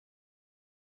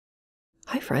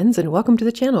Hi friends, and welcome to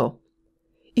the channel.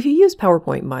 If you use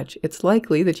PowerPoint much, it's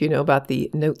likely that you know about the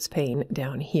Notes pane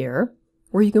down here,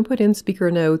 where you can put in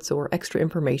speaker notes or extra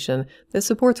information that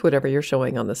supports whatever you're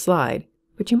showing on the slide.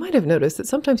 But you might have noticed that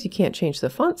sometimes you can't change the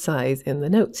font size in the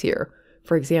notes here.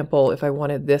 For example, if I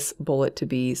wanted this bullet to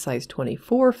be size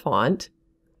 24 font,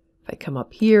 if I come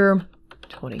up here,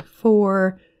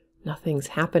 24, nothing's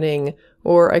happening.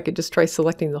 Or I could just try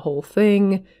selecting the whole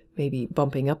thing, maybe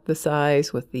bumping up the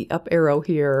size with the up arrow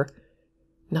here.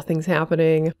 Nothing's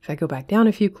happening. If I go back down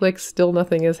a few clicks, still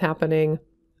nothing is happening.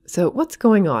 So what's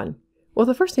going on? Well,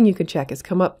 the first thing you can check is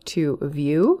come up to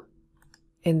View,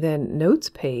 and then Notes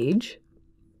page.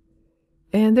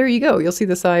 And there you go. You'll see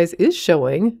the size is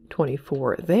showing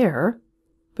 24 there.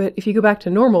 But if you go back to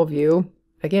normal view,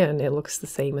 again, it looks the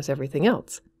same as everything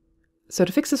else. So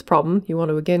to fix this problem, you want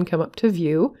to again come up to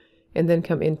View, and then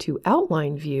come into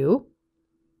Outline View.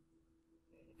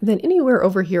 And then anywhere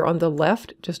over here on the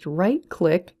left, just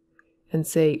right-click and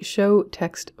say Show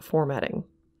Text Formatting.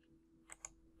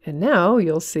 And now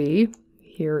you'll see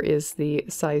here is the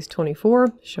size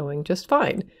 24 showing just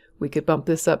fine. We could bump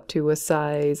this up to a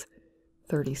size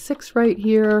 36 right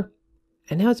here.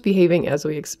 And now it's behaving as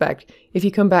we expect. If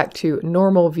you come back to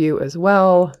normal view as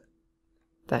well,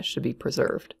 that should be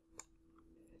preserved.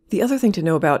 The other thing to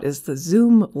know about is the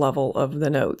zoom level of the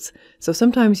notes. So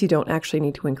sometimes you don't actually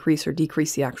need to increase or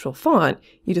decrease the actual font,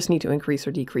 you just need to increase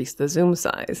or decrease the zoom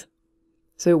size.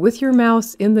 So with your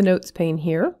mouse in the Notes pane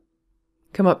here,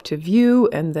 come up to View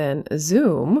and then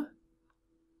Zoom.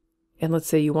 And let's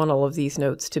say you want all of these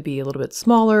notes to be a little bit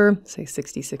smaller, say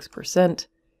 66%, and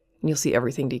you'll see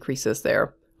everything decreases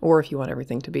there. Or if you want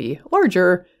everything to be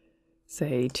larger,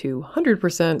 say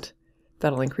 200%,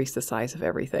 that'll increase the size of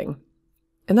everything.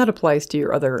 And that applies to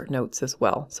your other notes as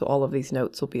well. So all of these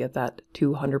notes will be at that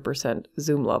 200%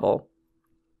 zoom level.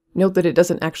 Note that it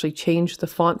doesn't actually change the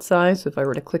font size. So if I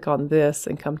were to click on this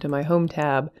and come to my Home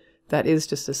tab, that is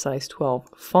just a size 12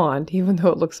 font, even though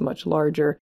it looks much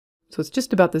larger. So it's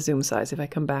just about the zoom size. If I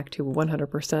come back to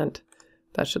 100%,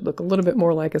 that should look a little bit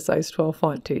more like a size 12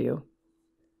 font to you.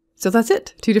 So that's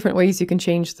it. 2 different ways you can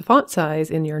change the font size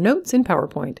in your notes in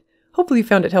PowerPoint. Hopefully you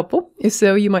found it helpful. If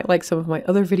so, you might like some of my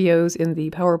other videos in the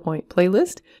PowerPoint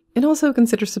playlist, and also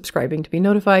consider subscribing to be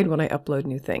notified when I upload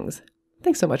new things.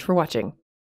 Thanks so much for watching.